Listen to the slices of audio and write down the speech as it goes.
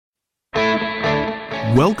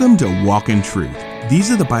Welcome to Walk in Truth.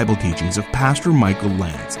 These are the Bible teachings of Pastor Michael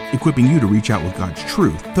Lantz, equipping you to reach out with God's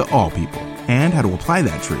truth to all people and how to apply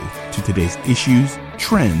that truth to today's issues,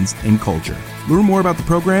 trends, and culture. Learn more about the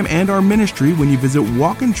program and our ministry when you visit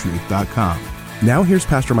walkintruth.com. Now here's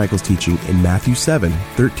Pastor Michael's teaching in Matthew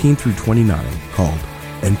 7:13 through 29, called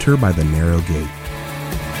Enter by the Narrow Gate.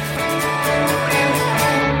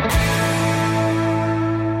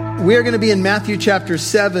 We are going to be in Matthew chapter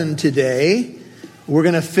 7 today. We're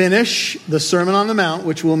going to finish the Sermon on the Mount,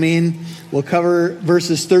 which will mean we'll cover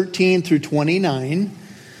verses 13 through 29.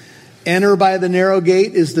 Enter by the Narrow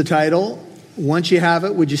Gate is the title. Once you have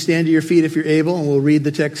it, would you stand to your feet if you're able, and we'll read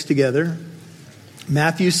the text together.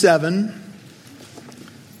 Matthew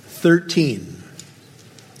 7:13.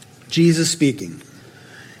 Jesus speaking.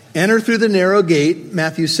 Enter through the narrow gate,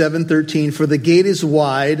 Matthew 7:13, for the gate is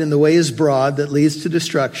wide and the way is broad that leads to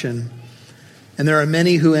destruction, and there are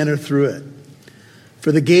many who enter through it.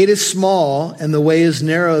 For the gate is small and the way is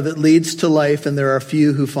narrow that leads to life, and there are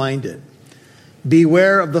few who find it.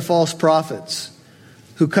 Beware of the false prophets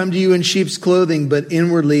who come to you in sheep's clothing, but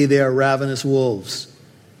inwardly they are ravenous wolves.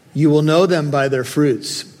 You will know them by their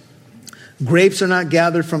fruits. Grapes are not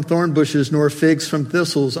gathered from thorn bushes, nor figs from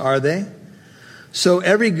thistles, are they? So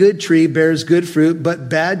every good tree bears good fruit, but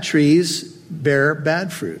bad trees bear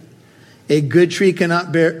bad fruit. A good tree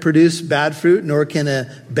cannot produce bad fruit, nor can a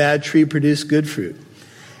bad tree produce good fruit.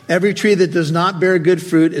 Every tree that does not bear good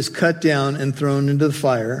fruit is cut down and thrown into the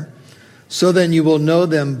fire. So then you will know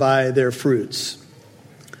them by their fruits.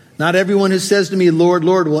 Not everyone who says to me, Lord,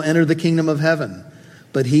 Lord, will enter the kingdom of heaven,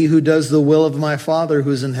 but he who does the will of my Father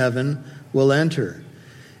who is in heaven will enter.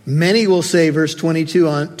 Many will say, verse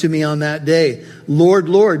 22, to me on that day, Lord,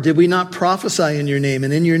 Lord, did we not prophesy in your name,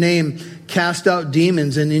 and in your name cast out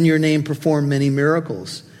demons, and in your name perform many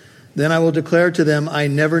miracles? Then I will declare to them, I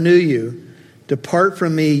never knew you. Depart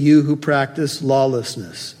from me, you who practice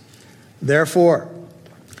lawlessness. Therefore,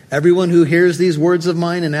 everyone who hears these words of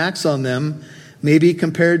mine and acts on them may be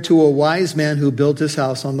compared to a wise man who built his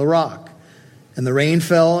house on the rock. And the rain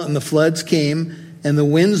fell, and the floods came, and the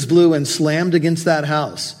winds blew and slammed against that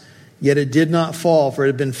house. Yet it did not fall, for it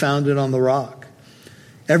had been founded on the rock.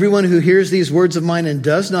 Everyone who hears these words of mine and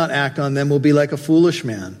does not act on them will be like a foolish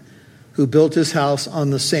man who built his house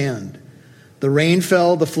on the sand. The rain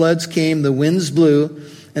fell, the floods came, the winds blew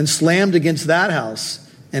and slammed against that house,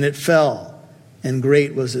 and it fell, and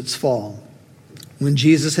great was its fall. When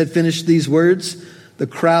Jesus had finished these words, the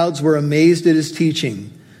crowds were amazed at his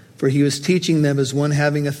teaching, for he was teaching them as one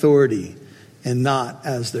having authority, and not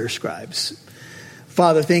as their scribes.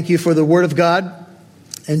 Father, thank you for the word of God.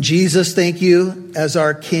 And Jesus, thank you as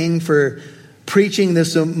our King for preaching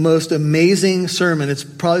this most amazing sermon. It's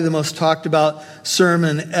probably the most talked about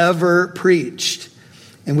sermon ever preached.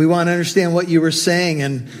 And we want to understand what you were saying.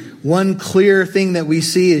 And one clear thing that we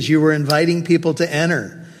see is you were inviting people to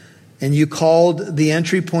enter. And you called the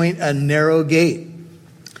entry point a narrow gate.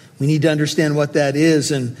 We need to understand what that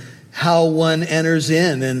is and how one enters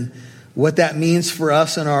in and what that means for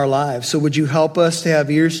us in our lives. So would you help us to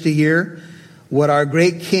have ears to hear what our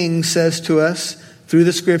great King says to us through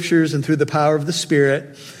the scriptures and through the power of the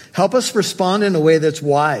Spirit. Help us respond in a way that's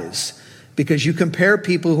wise, because you compare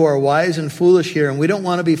people who are wise and foolish here, and we don't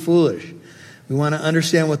want to be foolish. We want to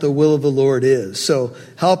understand what the will of the Lord is. So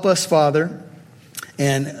help us, Father.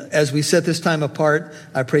 And as we set this time apart,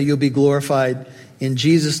 I pray you'll be glorified. In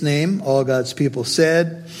Jesus' name, all God's people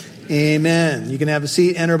said, amen. You can have a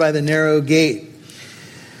seat. Enter by the narrow gate.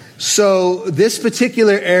 So this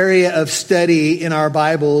particular area of study in our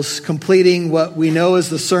Bibles, completing what we know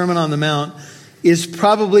as the Sermon on the Mount, is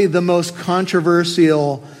probably the most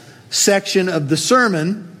controversial section of the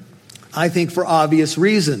sermon, I think for obvious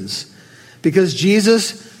reasons. Because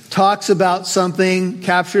Jesus talks about something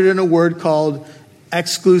captured in a word called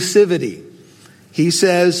exclusivity. He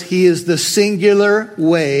says he is the singular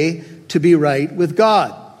way to be right with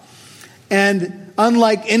God. And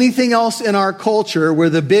unlike anything else in our culture, where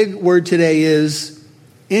the big word today is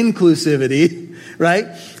inclusivity, right?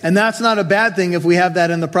 And that's not a bad thing if we have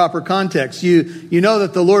that in the proper context. You know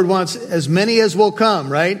that the Lord wants as many as will come,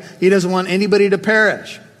 right? He doesn't want anybody to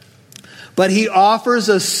perish. But he offers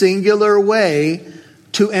a singular way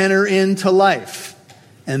to enter into life.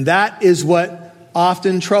 And that is what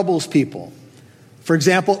often troubles people. For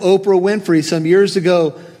example, Oprah Winfrey some years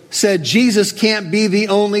ago said, Jesus can't be the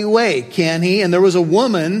only way, can he? And there was a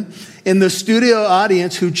woman in the studio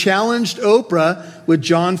audience who challenged Oprah with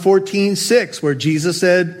John 14:6, where Jesus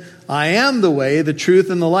said, I am the way, the truth,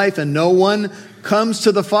 and the life, and no one comes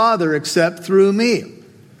to the Father except through me.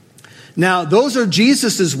 Now, those are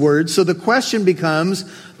Jesus's words, so the question becomes,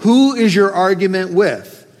 Who is your argument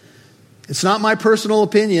with? It's not my personal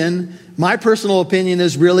opinion. My personal opinion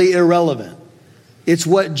is really irrelevant. It's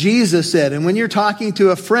what Jesus said. And when you're talking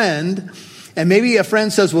to a friend, and maybe a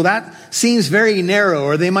friend says, well, that seems very narrow,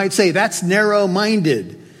 or they might say, that's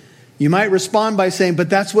narrow-minded. You might respond by saying, but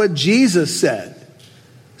that's what Jesus said.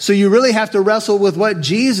 So you really have to wrestle with what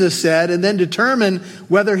Jesus said and then determine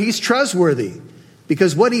whether he's trustworthy.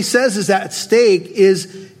 Because what he says is at stake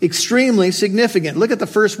is extremely significant. Look at the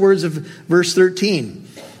first words of verse 13.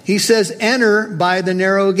 He says, enter by the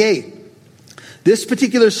narrow gate. This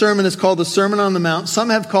particular sermon is called the Sermon on the Mount. Some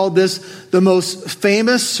have called this the most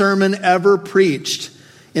famous sermon ever preached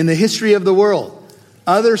in the history of the world.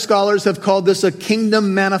 Other scholars have called this a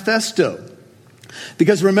kingdom manifesto.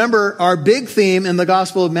 Because remember, our big theme in the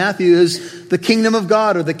Gospel of Matthew is the kingdom of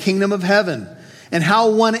God or the kingdom of heaven. And how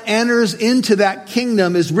one enters into that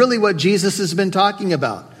kingdom is really what Jesus has been talking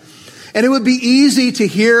about. And it would be easy to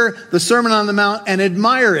hear the Sermon on the Mount and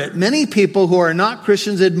admire it. Many people who are not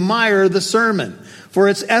Christians admire the sermon for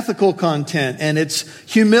its ethical content and its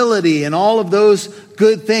humility and all of those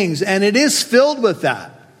good things. And it is filled with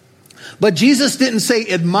that. But Jesus didn't say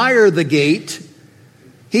admire the gate.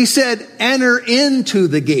 He said enter into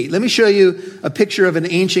the gate. Let me show you a picture of an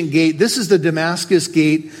ancient gate. This is the Damascus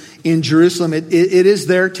gate in Jerusalem. It is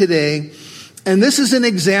there today. And this is an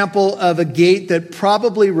example of a gate that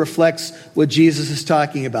probably reflects what Jesus is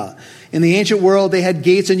talking about. In the ancient world, they had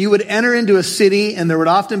gates, and you would enter into a city, and there would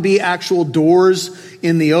often be actual doors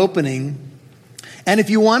in the opening. And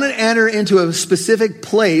if you wanted to enter into a specific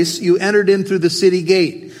place, you entered in through the city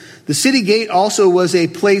gate. The city gate also was a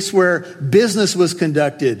place where business was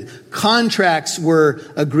conducted, contracts were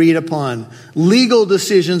agreed upon, legal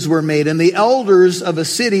decisions were made, and the elders of a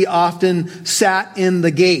city often sat in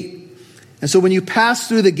the gate. And so when you pass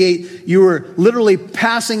through the gate, you were literally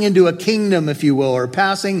passing into a kingdom, if you will, or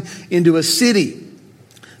passing into a city.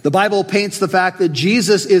 The Bible paints the fact that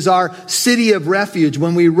Jesus is our city of refuge.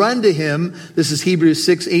 When we run to him, this is Hebrews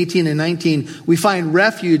 6, 18 and 19, we find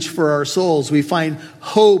refuge for our souls. We find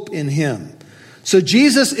hope in him. So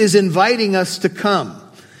Jesus is inviting us to come.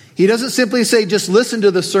 He doesn't simply say, just listen to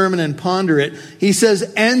the sermon and ponder it. He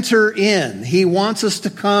says, enter in. He wants us to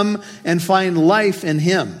come and find life in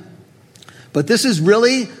him. But this is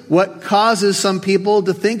really what causes some people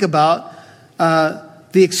to think about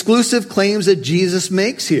the exclusive claims that Jesus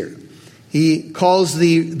makes here. He calls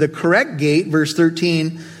the correct gate, verse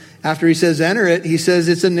 13, after he says enter it, he says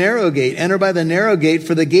it's a narrow gate. Enter by the narrow gate,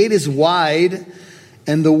 for the gate is wide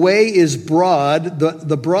and the way is broad.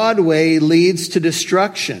 The broad way leads to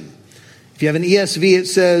destruction. If you have an ESV, it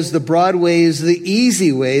says the broad way is the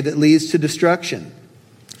easy way that leads to destruction.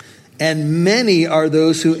 And many are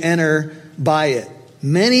those who enter by it.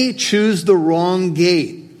 Many choose the wrong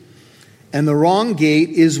gate. And the wrong gate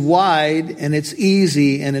is wide and it's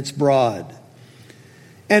easy and it's broad.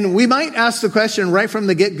 And we might ask the question right from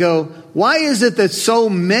the get-go, why is it that so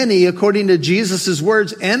many, according to Jesus'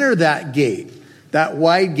 words, enter that gate, that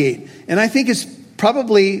wide gate? And I think it's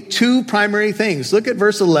probably two primary things. Look at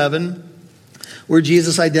verse 11, where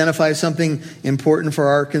Jesus identifies something important for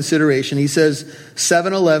our consideration. He says,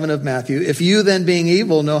 7:11 of Matthew, if you then being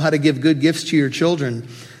evil know how to give good gifts to your children,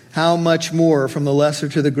 how much more from the lesser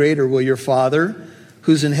to the greater will your Father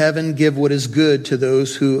who's in heaven give what is good to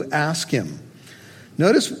those who ask him?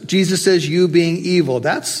 Notice Jesus says you being evil.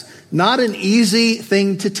 That's not an easy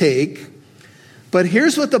thing to take, but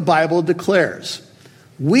here's what the Bible declares.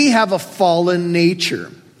 We have a fallen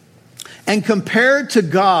nature, and compared to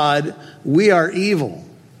God, we are evil.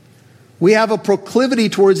 We have a proclivity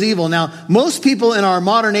towards evil. Now, most people in our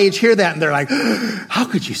modern age hear that and they're like, how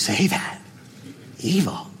could you say that?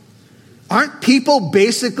 Evil. Aren't people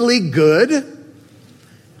basically good?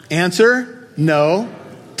 Answer, no.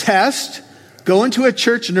 Test, go into a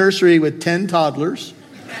church nursery with 10 toddlers,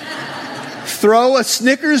 throw a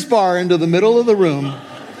Snickers bar into the middle of the room,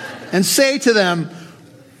 and say to them,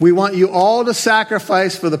 we want you all to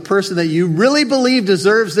sacrifice for the person that you really believe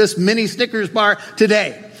deserves this mini Snickers bar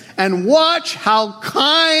today. And watch how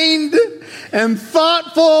kind and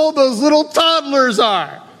thoughtful those little toddlers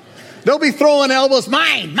are. They'll be throwing elbows,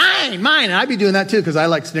 mine, mine, mine. And I'd be doing that too because I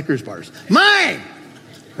like Snickers bars. Mine!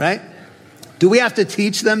 Right? Do we have to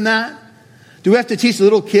teach them that? Do we have to teach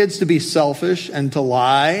little kids to be selfish and to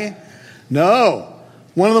lie? No.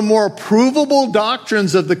 One of the more provable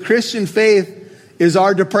doctrines of the Christian faith is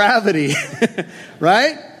our depravity.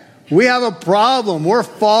 Right? We have a problem. We're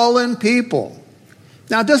fallen people.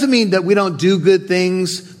 Now, it doesn't mean that we don't do good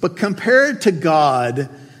things, but compared to God,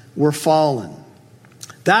 we're fallen.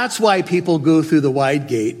 That's why people go through the wide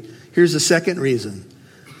gate. Here's the second reason.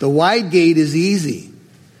 The wide gate is easy.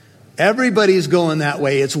 Everybody's going that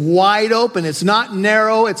way. It's wide open. It's not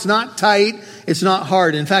narrow. It's not tight. It's not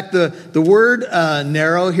hard. In fact, the word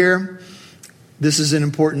narrow here, this is an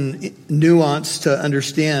important nuance to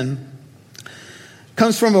understand,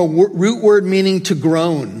 comes from a root word meaning to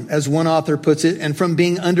groan, as one author puts it, and from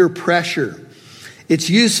being under pressure. It's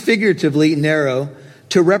used figuratively, narrow,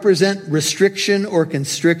 to represent restriction or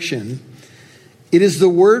constriction. It is the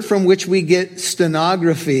word from which we get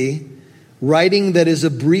stenography, writing that is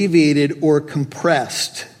abbreviated or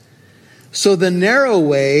compressed. So the narrow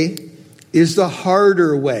way is the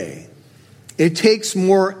harder way. It takes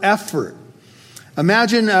more effort.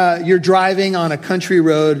 Imagine you're driving on a country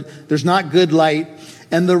road, there's not good light,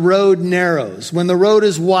 and the road narrows. When the road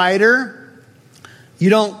is wider, you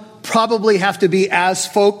don't probably have to be as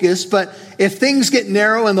focused, but if things get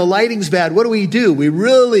narrow and the lighting's bad, what do? We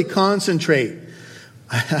really concentrate.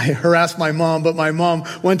 I harassed my mom, but my mom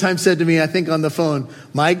one time said to me, I think on the phone,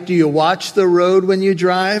 Mike, do you watch the road when you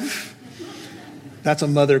drive? That's a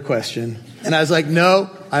mother question. And I was like, no,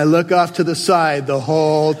 I look off to the side the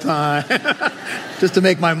whole time, just to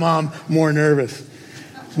make my mom more nervous.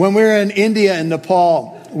 When we were in India and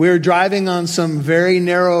Nepal, we were driving on some very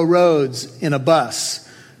narrow roads in a bus,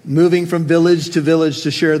 moving from village to village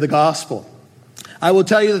to share the gospel. I will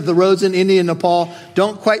tell you that the roads in India and Nepal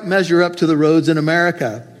don't quite measure up to the roads in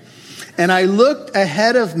America. And I looked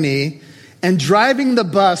ahead of me, and driving the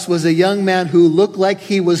bus was a young man who looked like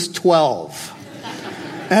he was 12.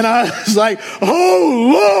 And I was like,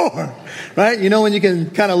 oh, Lord! Right? You know when you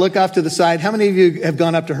can kind of look off to the side? How many of you have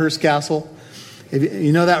gone up to Hearst Castle?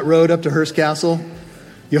 You know that road up to Hearst Castle?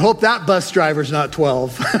 You hope that bus driver's not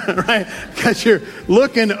 12, right? Because you're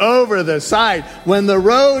looking over the side. When the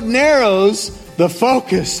road narrows, the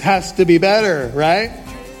focus has to be better, right?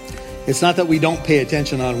 It's not that we don't pay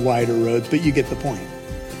attention on wider roads, but you get the point.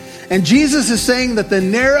 And Jesus is saying that the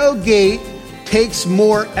narrow gate takes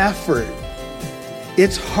more effort.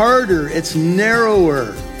 It's harder. It's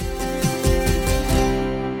narrower.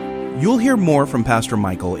 You'll hear more from Pastor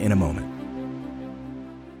Michael in a moment.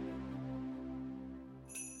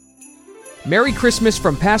 Merry Christmas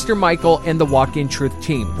from Pastor Michael and the Walk in Truth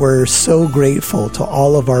team. We're so grateful to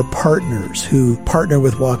all of our partners who partner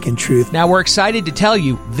with Walk in Truth. Now, we're excited to tell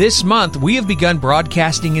you, this month we have begun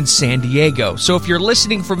broadcasting in San Diego. So if you're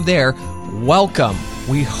listening from there, welcome.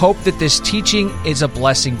 We hope that this teaching is a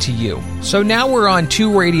blessing to you. So now we're on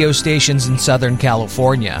 2 radio stations in Southern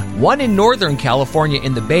California, 1 in Northern California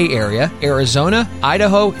in the Bay Area, Arizona,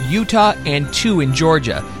 Idaho, Utah, and 2 in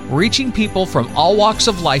Georgia, reaching people from all walks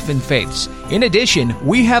of life and faiths. In addition,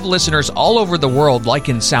 we have listeners all over the world, like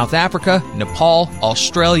in South Africa, Nepal,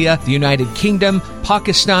 Australia, the United Kingdom,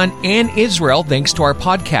 Pakistan, and Israel, thanks to our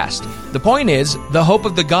podcast. The point is, the hope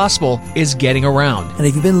of the gospel is getting around. And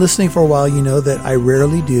if you've been listening for a while, you know that I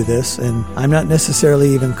rarely do this, and I'm not necessarily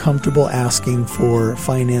even comfortable asking for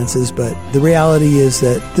finances, but the reality is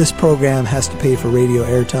that this program has to pay for radio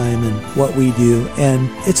airtime and what we do, and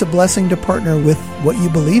it's a blessing to partner with what you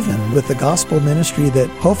believe in, with the gospel ministry that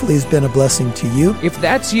hopefully has been a blessing to you. If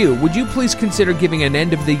that's you, would you please consider giving an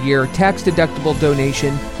end-of-the-year tax-deductible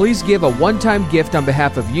donation? Please give a one-time gift on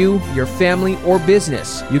behalf of you, your family, or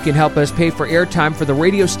business. You can help us pay for airtime for the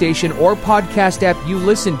radio station or podcast app you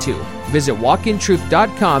listen to. Visit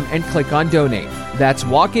walkintruth.com and click on donate. That's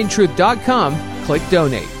walkintruth.com, click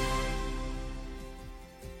donate.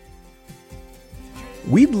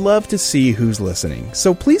 We'd love to see who's listening,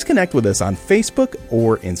 so please connect with us on Facebook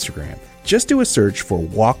or Instagram. Just do a search for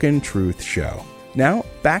Walk in Truth Show. Now,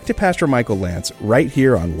 back to Pastor Michael Lantz right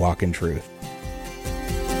here on Walk in Truth.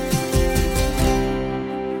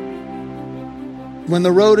 When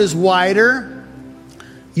the road is wider,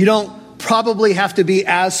 you don't probably have to be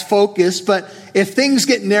as focused, but if things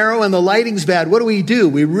get narrow and the lighting's bad, what do?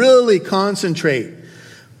 We really concentrate.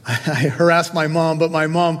 I harassed my mom, but my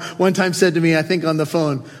mom one time said to me, I think on the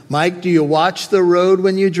phone, Mike, do you watch the road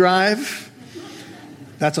when you drive?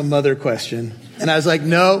 That's a mother question. And I was like,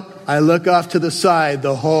 no, I look off to the side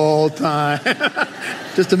the whole time,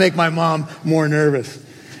 just to make my mom more nervous.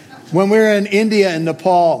 When we were in India and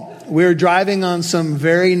Nepal, we were driving on some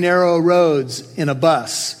very narrow roads in a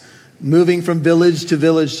bus, moving from village to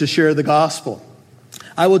village to share the gospel.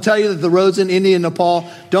 I will tell you that the roads in India and Nepal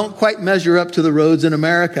don't quite measure up to the roads in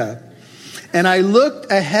America. And I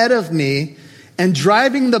looked ahead of me, and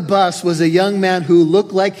driving the bus was a young man who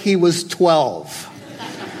looked like he was 12.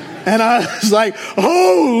 And I was like,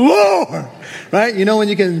 oh, Lord! Right? You know when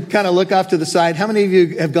you can kind of look off to the side? How many of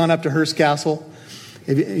you have gone up to Hearst Castle?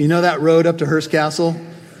 You know that road up to Hearst Castle?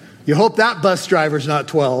 You hope that bus driver's not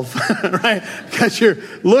 12, right? Because you're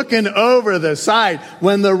looking over the side.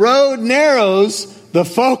 When the road narrows, The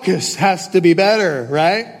focus has to be better,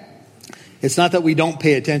 right? It's not that we don't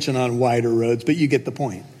pay attention on wider roads, but you get the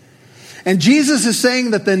point. And Jesus is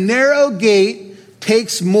saying that the narrow gate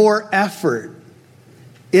takes more effort.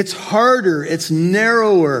 It's harder. It's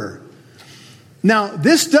narrower. Now,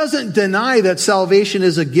 this doesn't deny that salvation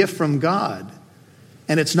is a gift from God,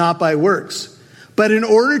 and it's not by works. But in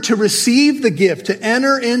order to receive the gift, to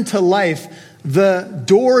enter into life, the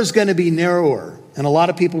door is going to be narrower. And a lot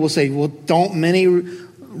of people will say, well, don't many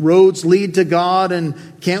roads lead to God? And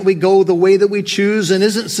can't we go the way that we choose? And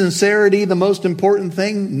isn't sincerity the most important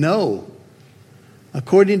thing? No.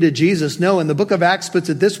 According to Jesus, no. And the book of Acts puts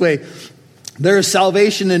it this way: there is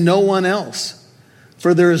salvation in no one else.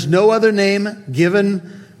 For there is no other name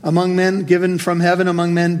given among men, given from heaven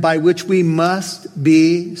among men, by which we must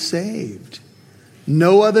be saved.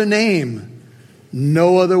 No other name,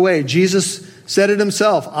 no other way. Jesus said it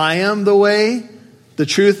himself: I am the way, the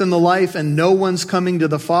truth, and the life, and no one's coming to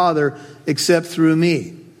the Father except through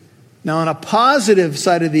me. Now, on a positive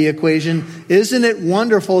side of the equation, isn't it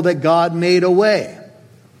wonderful that God made a way?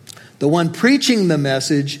 The one preaching the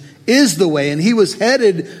message is the way, and he was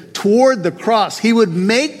headed toward the cross. He would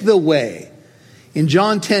make the way. In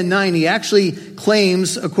John 10:9, he actually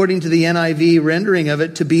claims, according to the NIV rendering of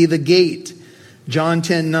it, to be the gate. John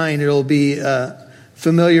 10:9, it'll be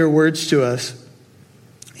familiar words to us.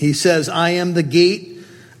 He says, I am the gate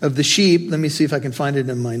of the sheep. Let me see if I can find it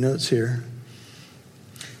in my notes here.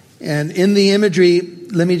 And in the imagery,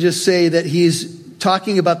 let me just say that he's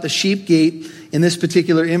talking about the sheep gate in this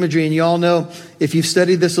particular imagery. And you all know, if you've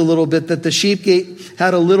studied this a little bit, that the sheep gate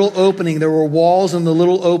had a little opening. There were walls in the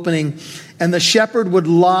little opening. And the shepherd would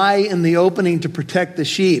lie in the opening to protect the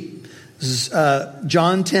sheep. This is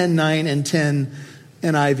John 10:9 and 10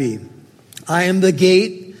 NIV. I am the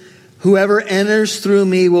gate. Whoever enters through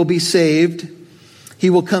me will be saved. He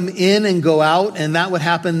will come in and go out. And that would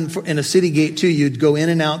happen in a city gate too. You'd go in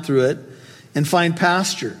and out through it and find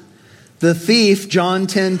pasture. The thief, John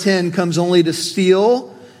 10:10, comes only to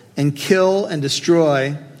steal and kill and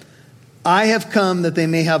destroy. I have come that they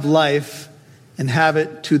may have life and have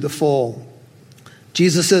it to the full.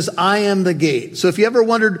 Jesus says, I am the gate. So if you ever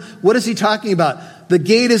wondered, what is he talking about? The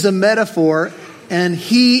gate is a metaphor, and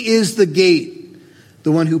he is the gate.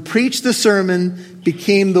 The one who preached the sermon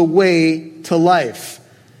became the way to life.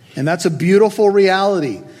 And that's a beautiful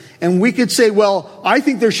reality. And we could say, well, I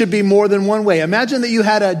think there should be more than one way. Imagine that you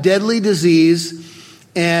had a deadly disease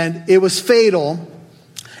and it was fatal.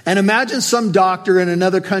 And imagine some doctor in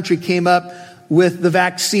another country came up with the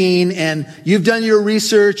vaccine, and you've done your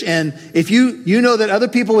research, and if you know that other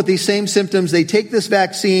people with these same symptoms, they take this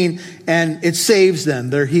vaccine and it saves them,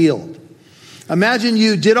 they're healed. Imagine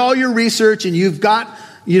you did all your research and you've got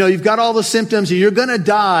all the symptoms and you're going to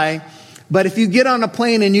die. But if you get on a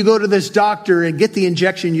plane and you go to this doctor and get the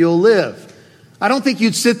injection, you'll live. I don't think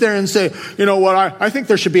you'd sit there and say, you know what, I think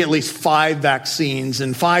there should be at least 5 vaccines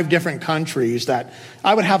in 5 different countries that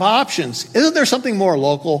I would have options. Isn't there something more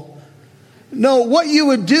local? No, what you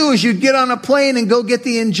would do is you'd get on a plane and go get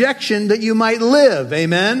the injection that you might live.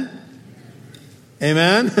 Amen?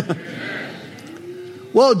 Amen?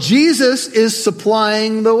 Well, Jesus is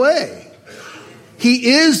supplying the way. He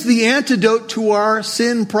is the antidote to our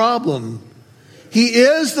sin problem. He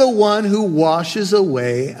is the one who washes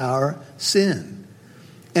away our sin.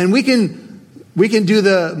 And we can do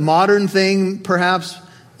the modern thing, perhaps,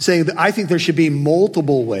 saying that I think there should be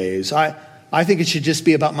multiple ways. I think it should just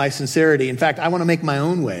be about my sincerity. In fact, I want to make my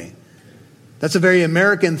own way. That's a very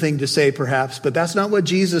American thing to say, perhaps, but that's not what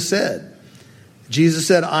Jesus said. Jesus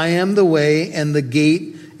said, I am the way and the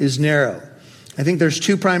gate is narrow. I think there's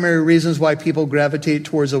 2 primary reasons why people gravitate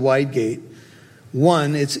towards a wide gate.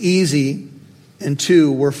 1, it's easy. And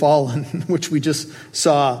 2, we're fallen, which we just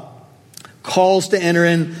saw. Calls to enter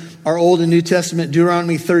in our Old and New Testament.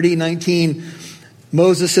 Deuteronomy 30:19.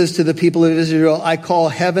 Moses says to the people of Israel, I call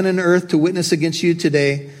heaven and earth to witness against you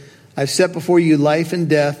today. I've set before you life and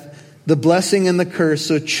death, the blessing and the curse.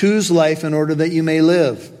 So choose life in order that you may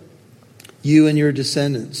live, you and your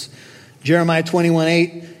descendants. Jeremiah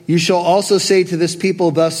 21:8. You shall also say to this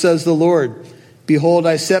people, thus says the Lord, behold,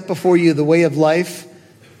 I set before you the way of life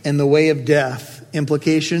and the way of death.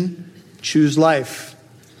 Implication, choose life,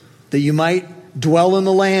 that you might dwell in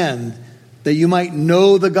the land, that you might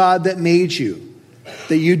know the God that made you,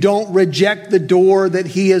 that you don't reject the door that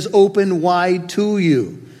he has opened wide to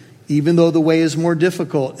you, even though the way is more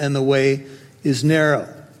difficult and the way is narrow.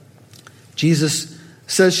 Jesus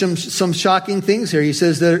says some shocking things here. He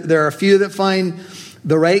says there are a few that find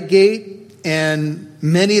the right gate and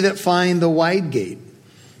many that find the wide gate.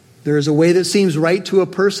 There is a way that seems right to a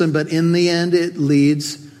person, but in the end it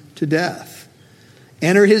leads to death.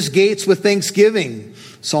 Enter his gates with thanksgiving,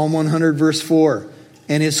 Psalm 100, verse 4,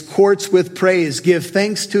 and his courts with praise. Give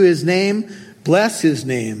thanks to his name, bless his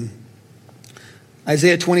name.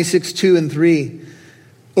 Isaiah 26, 2 and 3.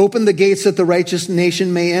 Open the gates that the righteous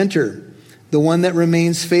nation may enter, the one that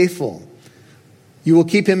remains faithful. You will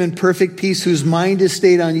keep him in perfect peace, whose mind is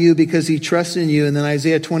stayed on you because he trusts in you. And then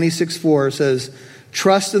Isaiah 26, 4 says,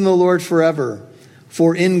 trust in the Lord forever,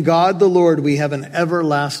 for in God the Lord we have an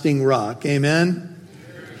everlasting rock. Amen?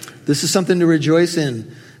 This is something to rejoice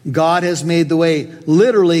in. God has made the way.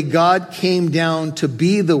 Literally, God came down to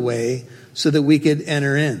be the way so that we could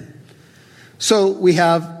enter in. So we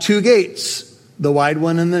have two gates, the wide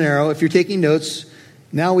one and the narrow. If you're taking notes,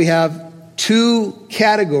 now we have two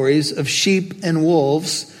categories of sheep and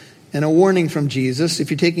wolves and a warning from Jesus. If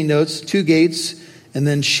you're taking notes, two gates and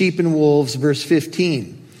then sheep and wolves, verse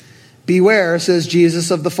 15. Beware, says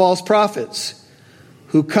Jesus, of the false prophets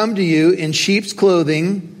who come to you in sheep's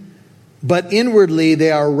clothing, but inwardly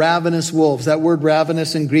they are ravenous wolves. That word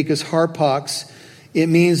ravenous in Greek is harpax. It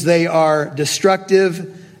means they are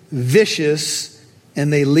destructive, vicious,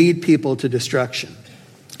 and they lead people to destruction.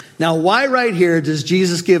 Now, why right here does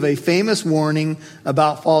Jesus give a famous warning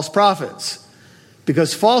about false prophets?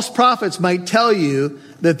 Because false prophets might tell you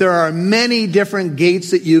that there are many different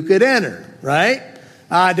gates that you could enter, right?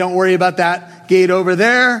 Don't worry about that gate over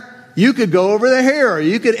there. You could go over here, or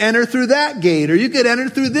you could enter through that gate, or you could enter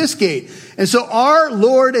through this gate. And so our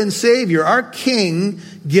Lord and Savior, our King,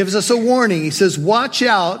 gives us a warning. He says, watch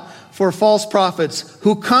out for false prophets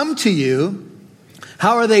who come to you.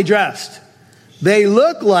 How are they dressed? They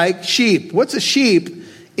look like sheep. What's a sheep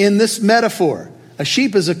in this metaphor? A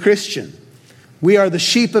sheep is a Christian. We are the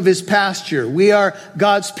sheep of his pasture. We are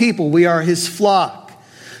God's people. We are his flock.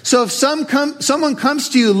 So if someone comes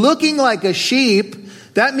to you looking like a sheep,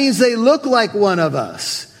 that means they look like one of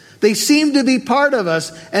us. They seem to be part of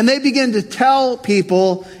us, and they begin to tell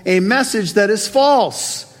people a message that is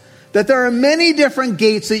false. That there are many different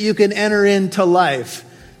gates that you can enter into life.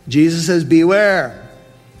 Jesus says, beware.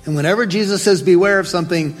 And whenever Jesus says beware of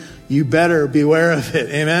something, you better beware of it.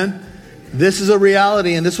 Amen? This is a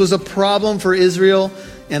reality, and this was a problem for Israel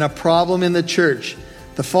and a problem in the church.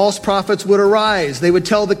 The false prophets would arise. They would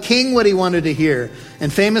tell the king what he wanted to hear.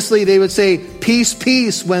 And famously, they would say, peace,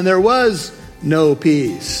 peace, when there was no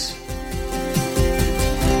peace.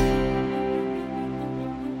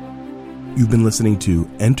 You've been listening to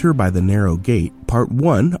Enter by the Narrow Gate, Part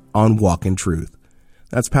 1 on Walk in Truth.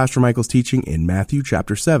 That's Pastor Michael's teaching in Matthew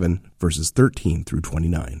chapter 7, verses 13 through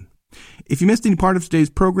 29. If you missed any part of today's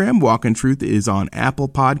program, Walk in Truth is on Apple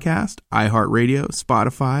Podcast, iHeartRadio,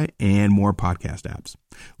 Spotify, and more podcast apps.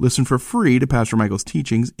 Listen for free to Pastor Michael's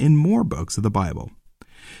teachings in more books of the Bible.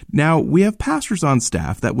 Now, we have pastors on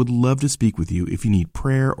staff that would love to speak with you if you need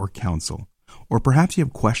prayer or counsel, or perhaps you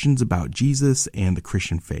have questions about Jesus and the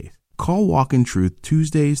Christian faith. Call Walk in Truth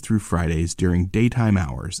Tuesdays through Fridays during daytime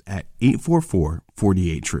hours at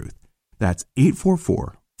 844-48-TRUTH. That's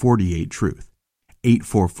 844-48-TRUTH.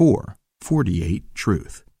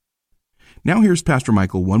 844-48-TRUTH. Now here's Pastor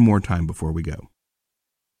Michael one more time before we go.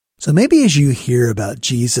 So maybe as you hear about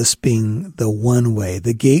Jesus being the one way,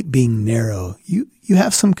 the gate being narrow, you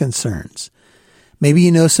have some concerns. Maybe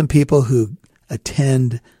you know some people who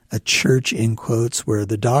attend a church, in quotes, where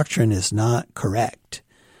the doctrine is not correct.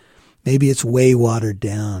 Maybe it's way watered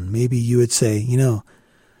down. Maybe you would say,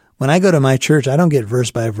 when I go to my church, I don't get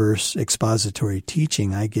verse by verse expository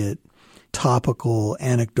teaching. I get topical,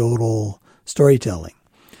 anecdotal storytelling.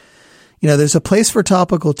 There's a place for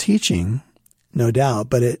topical teaching, no doubt,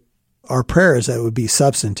 but our prayer is that it would be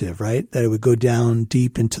substantive, right? That it would go down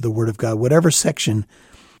deep into the Word of God. Whatever section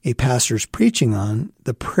a pastor's preaching on,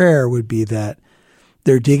 the prayer would be that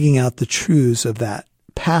they're digging out the truths of that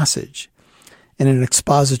passage in an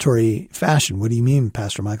expository fashion. What do you mean,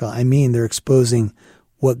 Pastor Michael? I mean they're exposing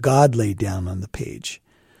what God laid down on the page,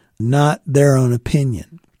 not their own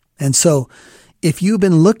opinion. And so if you've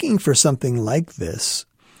been looking for something like this,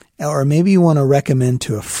 or maybe you want to recommend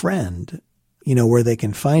to a friend, where they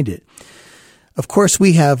can find it. Of course,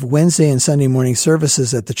 we have Wednesday and Sunday morning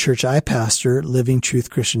services at the church I pastor, Living Truth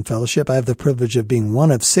Christian Fellowship. I have the privilege of being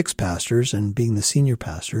one of 6 pastors and being the senior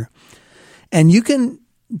pastor. And you can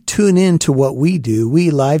tune in to what we do. We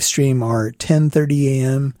live stream our 10:30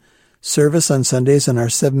 a.m. service on Sundays and our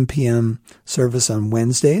 7 p.m. service on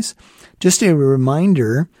Wednesdays. Just a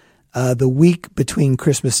reminder, the week between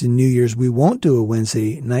Christmas and New Year's, we won't do a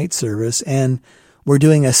Wednesday night service, and we're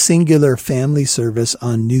doing a singular family service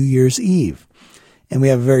on New Year's Eve. And we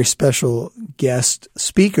have a very special guest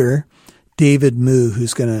speaker, David Moo,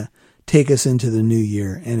 who's going to take us into the new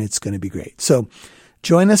year, and it's going to be great. So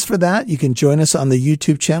Join us for that. You can join us on the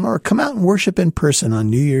YouTube channel or come out and worship in person on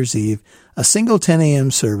New Year's Eve, a single 10 a.m.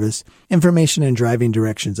 service. Information and driving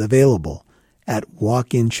directions available at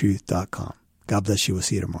walkintruth.com. God bless you. We'll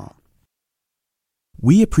see you tomorrow.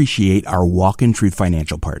 We appreciate our Walk in Truth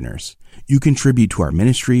financial partners. You contribute to our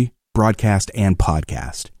ministry, broadcast, and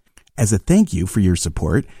podcast. As a thank you for your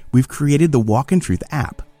support, we've created the Walk in Truth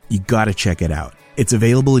app. You gotta check it out. It's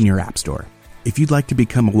available in your app store. If you'd like to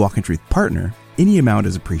become a Walk in Truth partner, any amount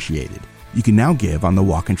is appreciated. You can now give on the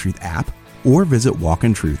Walk in Truth app or visit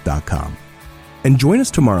walkintruth.com. And join us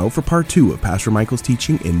tomorrow for part 2 of Pastor Michael's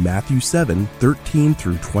teaching in Matthew 7:13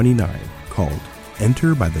 through 29, called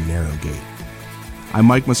Enter by the Narrow Gate. I'm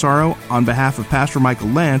Mike Massaro. On behalf of Pastor Michael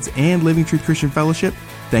Lantz and Living Truth Christian Fellowship,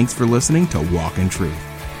 thanks for listening to Walk in Truth,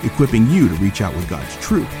 equipping you to reach out with God's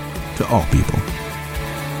truth to all people.